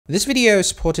This video is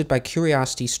supported by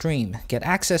CuriosityStream. Get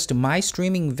access to my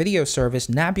streaming video service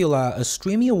Nebula, a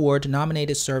Streamy Award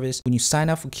nominated service, when you sign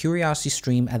up for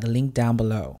CuriosityStream at the link down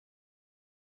below.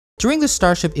 During the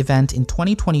Starship event in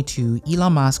 2022,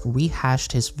 Elon Musk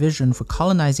rehashed his vision for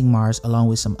colonizing Mars along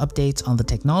with some updates on the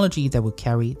technology that would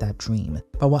carry that dream.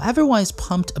 But while everyone is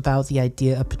pumped about the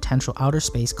idea of potential outer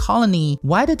space colony,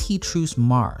 why did he choose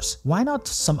Mars? Why not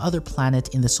some other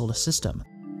planet in the solar system?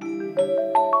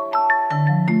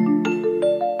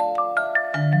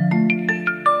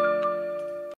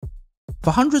 For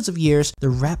hundreds of years,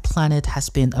 the red planet has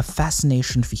been a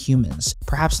fascination for humans.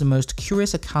 Perhaps the most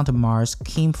curious account of Mars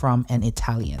came from an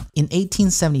Italian. In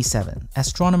 1877,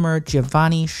 astronomer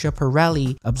Giovanni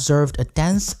Schiaparelli observed a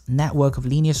dense network of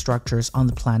linear structures on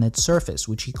the planet's surface,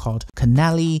 which he called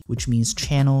canali, which means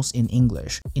channels in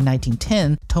English. In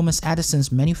 1910, Thomas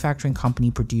Edison's manufacturing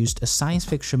company produced a science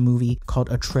fiction movie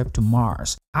called A Trip to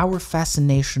Mars. Our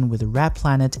fascination with the red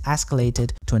planet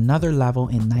escalated to another level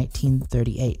in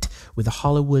 1938 with the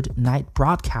Hollywood night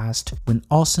broadcast, when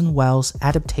Orson Welles'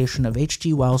 adaptation of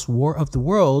H.G. Wells' War of the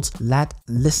Worlds led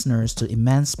listeners to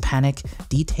immense panic,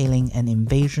 detailing an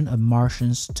invasion of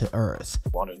Martians to Earth.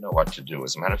 Wanted to know what to do.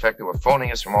 As a matter of fact, they were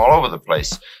phoning us from all over the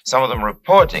place, some of them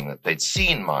reporting that they'd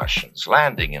seen Martians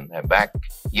landing in their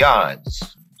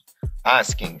backyards,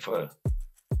 asking for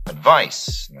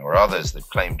advice. There were others that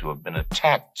claimed to have been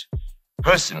attacked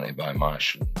personally by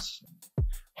Martians. The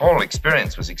whole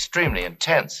experience was extremely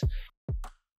intense.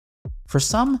 For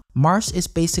some, Mars is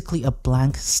basically a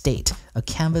blank state, a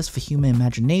canvas for human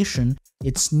imagination.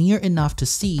 It's near enough to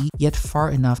see, yet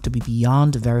far enough to be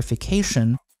beyond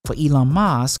verification. For Elon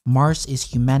Musk, Mars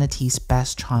is humanity's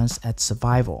best chance at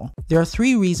survival. There are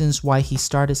three reasons why he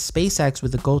started SpaceX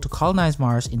with the goal to colonize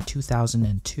Mars in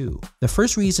 2002. The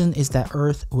first reason is that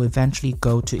Earth will eventually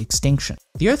go to extinction.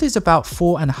 The Earth is about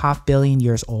 4.5 billion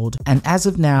years old, and as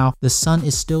of now, the sun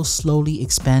is still slowly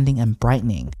expanding and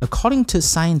brightening. According to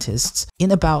scientists,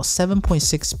 in about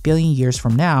 7.6 billion years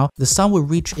from now, the sun will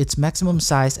reach its maximum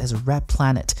size as a red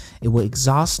planet. It will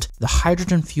exhaust the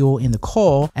hydrogen fuel in the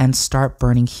core and start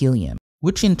burning helium,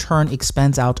 which in turn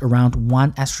expands out around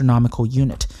 1 astronomical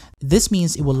unit. This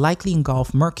means it will likely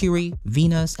engulf Mercury,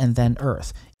 Venus, and then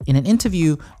Earth. In an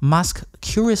interview, Musk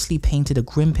curiously painted a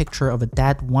grim picture of a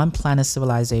dead one-planet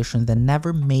civilization that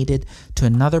never made it to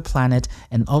another planet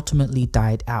and ultimately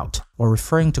died out. While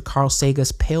referring to Carl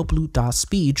Sagan's Pale Blue Dot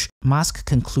speech, Musk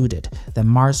concluded that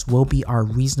Mars will be our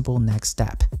reasonable next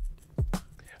step.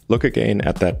 Look again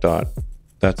at that dot.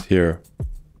 That's here.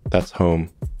 That's home.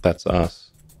 That's us.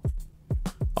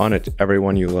 On it,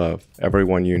 everyone you love,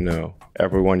 everyone you know,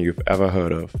 everyone you've ever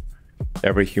heard of,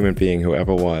 every human being who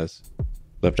ever was,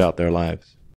 lived out their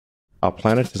lives. Our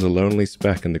planet is a lonely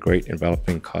speck in the great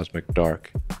enveloping cosmic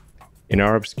dark. In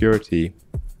our obscurity,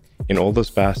 in all this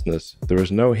vastness, there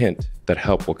is no hint that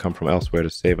help will come from elsewhere to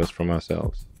save us from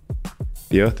ourselves.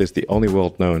 The Earth is the only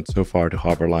world known so far to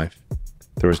harbor life.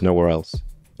 There is nowhere else,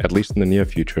 at least in the near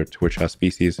future, to which our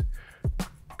species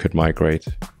could migrate.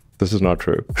 This is not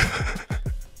true.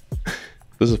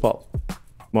 This is false.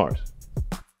 Mars.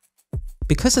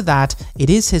 Because of that, it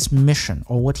is his mission,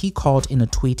 or what he called in a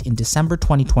tweet in December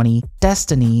 2020,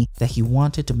 destiny, that he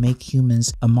wanted to make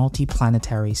humans a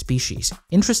multiplanetary species.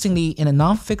 Interestingly, in a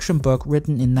non-fiction book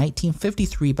written in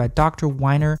 1953 by Dr.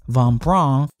 Wiener von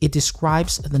Braun, it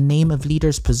describes the name of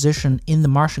leader's position in the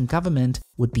Martian government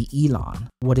would be Elon.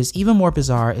 What is even more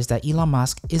bizarre is that Elon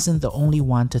Musk isn't the only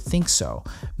one to think so,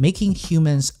 making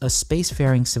humans a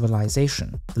spacefaring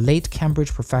civilization. The late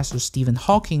Cambridge professor Stephen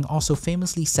Hawking also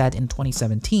famously said in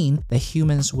 2017 that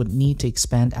humans would need to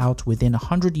expand out within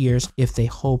 100 years if they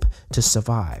hope to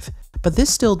survive. But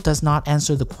this still does not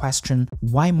answer the question,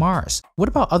 why Mars? What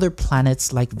about other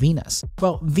planets like Venus?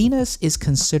 Well, Venus is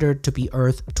considered to be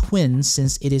Earth's twin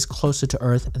since it is closer to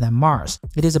Earth than Mars.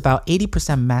 It is about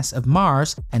 80% mass of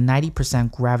Mars and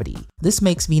 90% gravity. This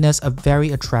makes Venus a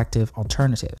very attractive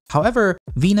alternative. However,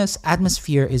 Venus'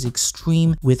 atmosphere is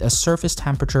extreme with a surface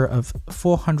temperature of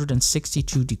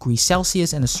 462 degrees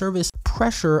Celsius and a surface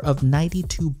pressure of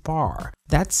 92 bar.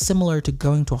 That's similar to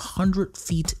going to 100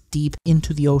 feet deep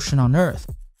into the ocean on Earth.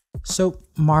 So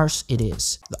Mars it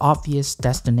is, the obvious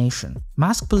destination.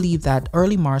 Musk believed that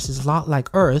early Mars is a lot like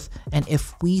Earth, and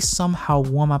if we somehow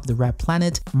warm up the red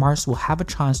planet, Mars will have a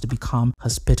chance to become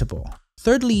hospitable.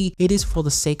 Thirdly, it is for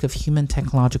the sake of human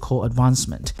technological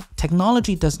advancement.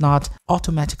 Technology does not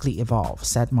automatically evolve,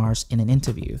 said Mars in an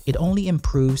interview. It only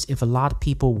improves if a lot of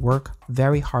people work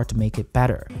very hard to make it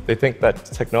better. They think that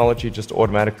technology just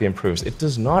automatically improves. It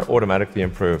does not automatically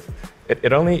improve.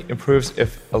 It only improves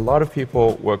if a lot of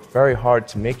people work very hard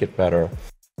to make it better.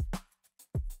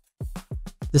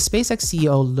 The SpaceX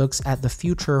CEO looks at the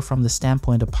future from the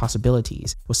standpoint of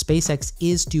possibilities. What SpaceX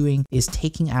is doing is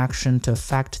taking action to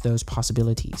affect those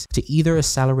possibilities, to either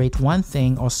accelerate one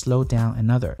thing or slow down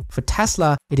another. For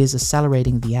Tesla, it is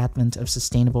accelerating the advent of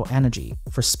sustainable energy.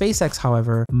 For SpaceX,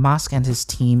 however, Musk and his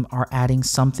team are adding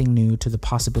something new to the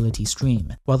possibility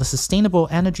stream. While the sustainable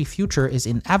energy future is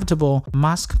inevitable,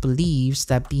 Musk believes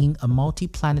that being a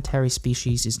multi-planetary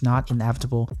species is not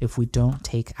inevitable if we don't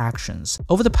take actions.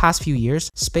 Over the past few years,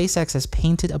 SpaceX has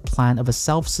painted a plan of a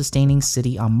self-sustaining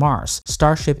city on Mars.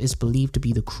 Starship is believed to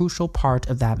be the crucial part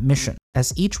of that mission,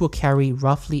 as each will carry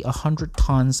roughly 100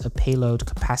 tons of payload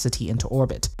capacity into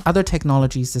orbit. Other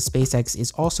technologies that SpaceX is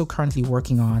also currently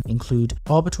working on include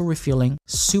orbital refueling,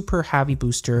 Super Heavy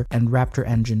Booster, and Raptor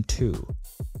Engine 2.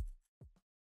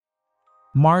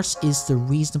 Mars is the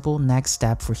reasonable next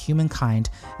step for humankind,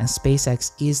 and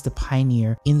SpaceX is the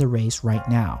pioneer in the race right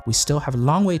now. We still have a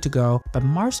long way to go, but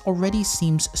Mars already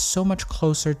seems so much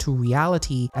closer to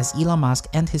reality as Elon Musk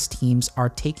and his teams are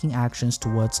taking actions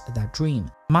towards that dream.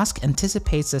 Musk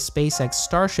anticipates that SpaceX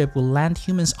Starship will land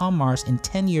humans on Mars in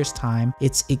 10 years' time.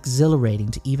 It's exhilarating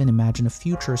to even imagine a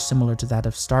future similar to that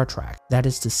of Star Trek. That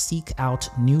is to seek out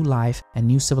new life and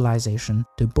new civilization,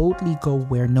 to boldly go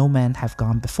where no men have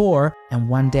gone before, and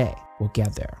one day we'll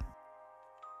get there.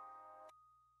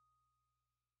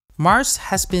 Mars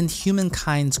has been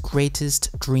humankind's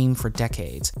greatest dream for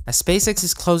decades. As SpaceX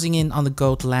is closing in on the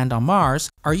goal to land on Mars,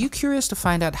 are you curious to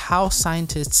find out how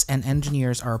scientists and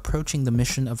engineers are approaching the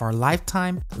mission of our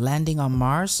lifetime, landing on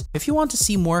Mars? If you want to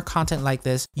see more content like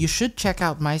this, you should check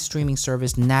out my streaming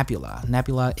service Nebula.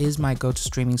 Nebula is my go-to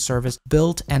streaming service,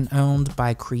 built and owned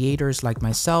by creators like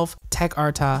myself, Tech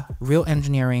Arta, Real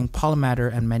Engineering,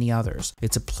 Polymatter, and many others.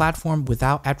 It's a platform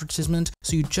without advertisement,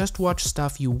 so you just watch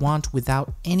stuff you want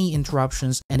without any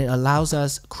interruptions, and it allows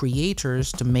us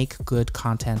creators to make good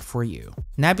content for you.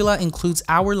 Nebula includes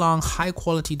hour-long,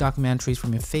 high-quality documentaries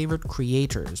from your favorite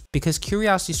creators. Because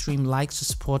CuriosityStream likes to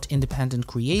support independent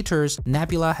creators,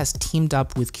 Nebula has teamed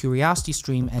up with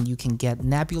CuriosityStream, and you can get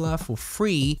Nebula for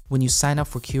free when you sign up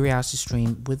for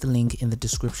CuriosityStream with the link in the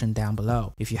description down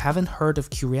below. If you haven't heard of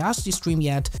CuriosityStream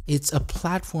yet, it's a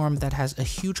platform that has a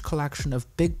huge collection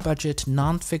of big-budget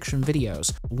non-fiction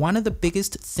videos. One of the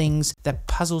biggest things that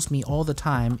puzzles me all the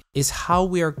time is how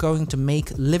we are going to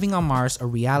make living on Mars a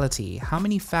reality. How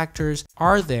many factors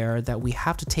are there that we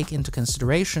have to take into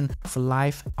consideration for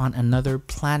life on another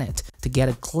planet? To get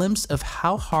a glimpse of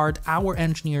how hard our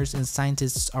engineers and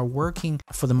scientists are working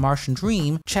for the Martian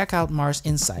dream, check out Mars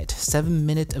Insight, 7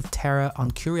 Minutes of Terror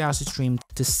on CuriosityStream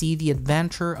to see the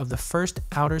adventure of the first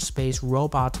outer space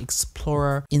robot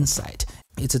explorer InSight.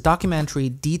 It's a documentary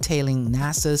detailing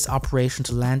NASA's operation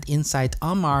to land InSight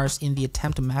on Mars in the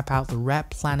attempt to map out the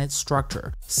red planet's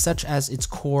structure, such as its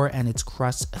core and its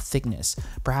crust thickness.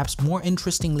 Perhaps more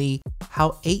interestingly,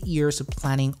 how 8 years of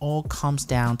planning all comes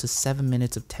down to 7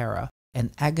 minutes of terror,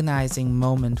 an agonizing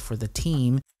moment for the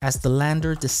team as the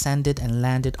lander descended and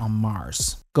landed on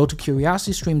Mars. Go to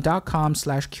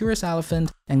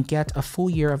curiositystream.com/curiouselephant and get a full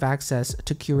year of access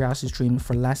to CuriosityStream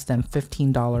for less than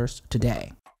 $15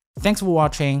 today. Thanks for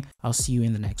watching. I'll see you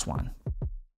in the next one.